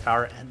amount of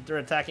power, and they're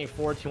attacking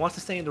forward. He wants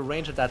to stay in the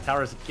range of that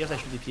tower as it gives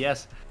extra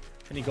DPS,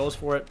 and he goes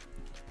for it.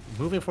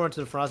 Moving forward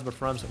to the Froms, but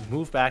Froms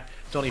move back.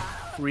 There's only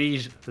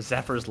 3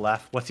 Zephyrs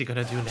left. What's he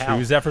going to do now?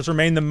 2 Zephyrs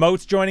remain. The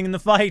Moats joining in the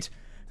fight.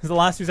 As the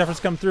last 2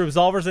 Zephyrs come through.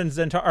 Zolvers and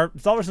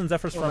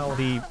Zephyrs from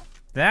the...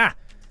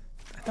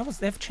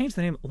 They've changed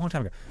the name a long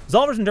time ago.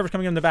 Zolvers and Dervish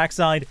coming in on the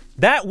backside.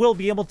 That will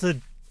be able to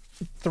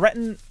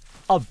threaten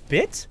a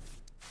bit,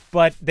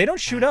 but they don't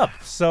shoot up,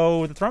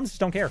 so the Thrums just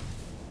don't care.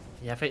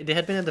 Yeah, if they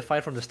had been in the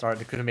fight from the start,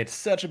 it could have made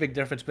such a big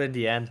difference, but in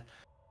the end,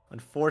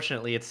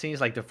 unfortunately, it seems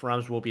like the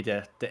Thrums will be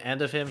the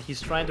end of him. He's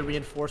trying to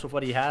reinforce with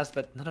what he has,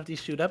 but none of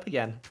these shoot up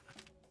again.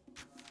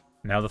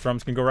 Now the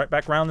Thrums can go right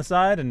back around the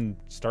side and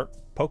start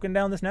poking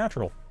down this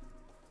natural.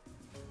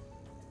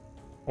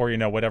 Or, you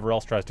know, whatever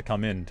else tries to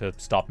come in to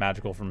stop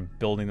Magicall from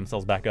building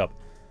themselves back up.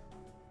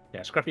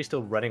 Yeah, Skruffy's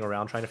still running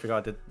around trying to figure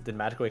out, did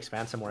Magicall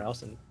expand somewhere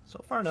else? And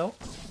so far, no.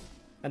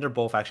 And they're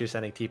both actually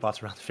sending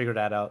teapots around to figure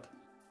that out.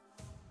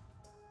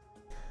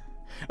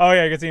 Oh,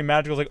 yeah, I can see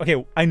Magicall's like,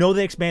 okay, I know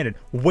they expanded.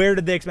 Where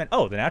did they expand?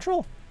 Oh, the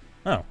natural?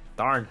 Oh.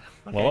 Darn.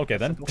 Okay, well, okay,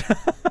 then.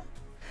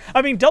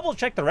 I mean, double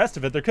check the rest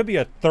of it. There could be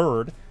a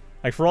third.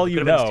 Like, for all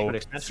you know,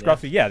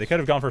 Skruffy, yeah, they could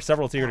have gone for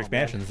several secret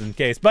expansions in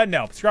case. But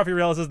no, Skruffy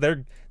realizes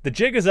the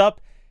jig is up.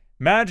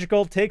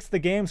 Magicall takes the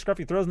game.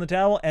 Skruffy throws in the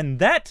towel. And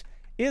that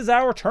is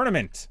our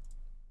tournament.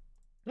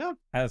 Yeah.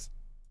 So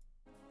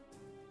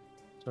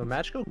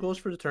Magicall goes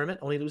for the tournament,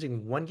 only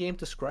losing 1 game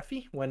to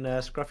Skruffy when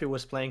Skruffy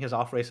was playing his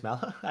off-race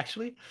Mala,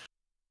 actually.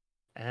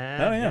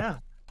 And, oh, yeah.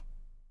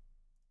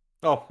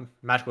 Oh,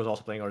 Magicall was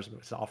also playing Orzum.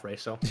 It's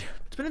off-race, so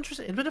it's been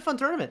interesting. It's been a fun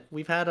tournament.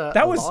 We've had a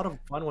lot of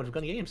fun when we've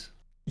done games.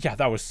 Yeah,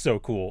 that was so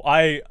cool.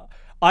 I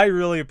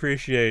really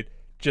appreciate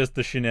just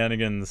the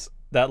shenanigans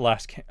that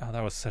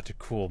was such a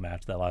cool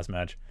match. That last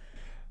match.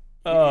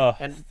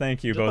 And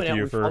thank you both of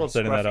you for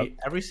setting that up.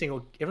 Every single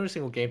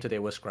game today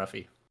was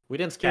Skruffy. We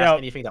didn't cast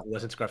anything that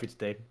wasn't Skruffy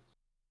today.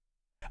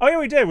 Oh yeah,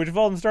 we did. We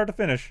followed from start to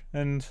finish,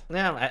 and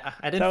yeah,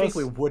 I didn't think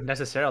we would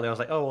necessarily. I was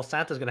like, oh well,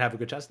 Santa's gonna have a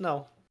good chance.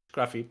 No,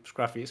 Skruffy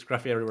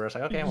everywhere. It's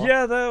like, okay, well.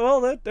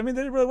 Yeah, I mean,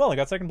 they did really well. They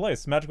got second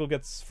place. Magicall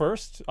gets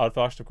first.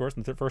 Oddfox, of course,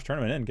 in the first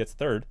tournament in, gets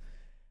third.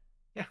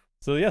 Yeah.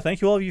 So yeah, thank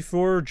you all of you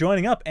for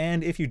joining up.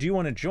 And if you do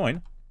want to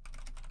join,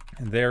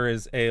 there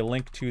is a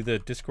link to the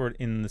Discord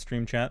in the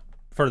stream chat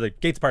for the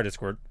Gates Pyre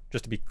Discord.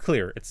 Just to be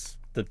clear, it's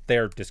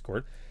their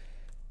Discord.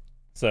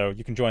 So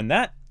you can join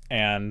that,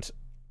 and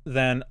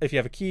then if you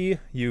have a key,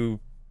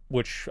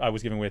 which I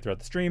was giving away throughout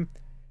the stream,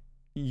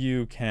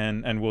 you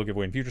can, and we'll give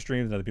away in future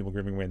streams, and other people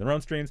giving away in their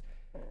own streams.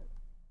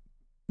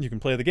 You can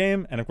play the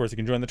game, and of course you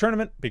can join the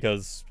tournament,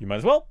 because you might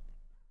as well.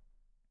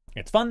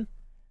 It's fun.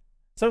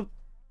 So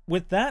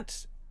with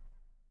that,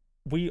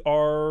 we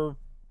are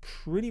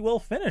pretty well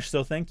finished.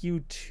 So thank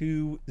you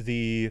to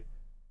the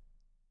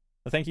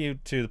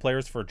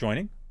players for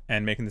joining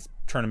and making this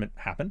tournament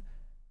happen.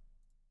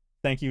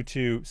 Thank you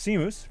to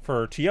Seamus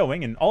for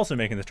TOing and also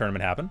making this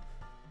tournament happen.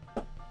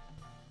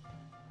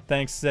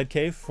 Thanks,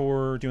 ZK,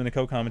 for doing the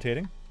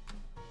co-commentating.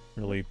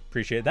 Really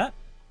appreciate that.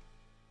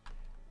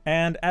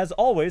 And as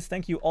always,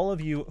 thank you all of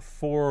you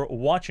for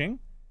watching.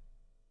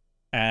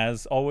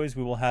 As always,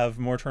 we will have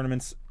more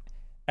tournaments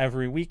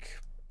every week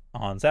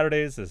on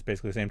Saturdays. It's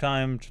basically the same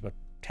time, just about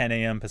 10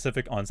 a.m.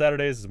 Pacific on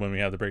Saturdays is when we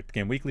have the Break the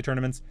Game Weekly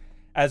tournaments.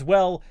 As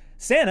well,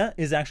 Santa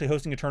is actually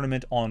hosting a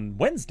tournament on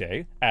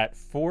Wednesday at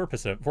 4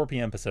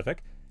 p.m.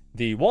 Pacific,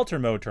 the Walter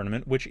Mode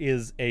tournament, which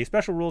is a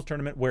special rules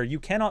tournament where you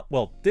cannot,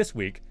 well, this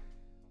week,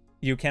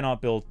 you cannot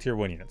build tier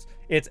 1 units.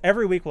 It's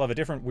every week we'll have a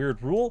different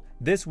weird rule.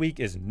 This week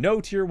is no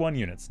tier 1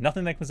 units.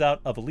 Nothing that comes out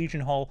of a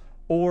Legion Hall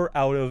or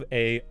out of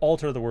a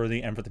Altar of the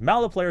Worthy. And for the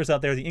Mallow players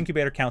out there, the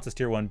Incubator counts as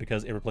tier 1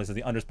 because it replaces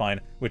the Underspine,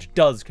 which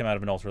does come out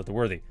of an Altar of the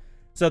Worthy.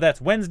 So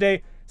that's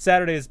Wednesday.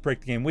 Saturday is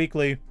Break the Game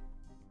Weekly.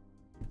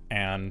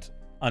 And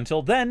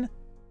until then,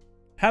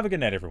 have a good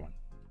night, everyone.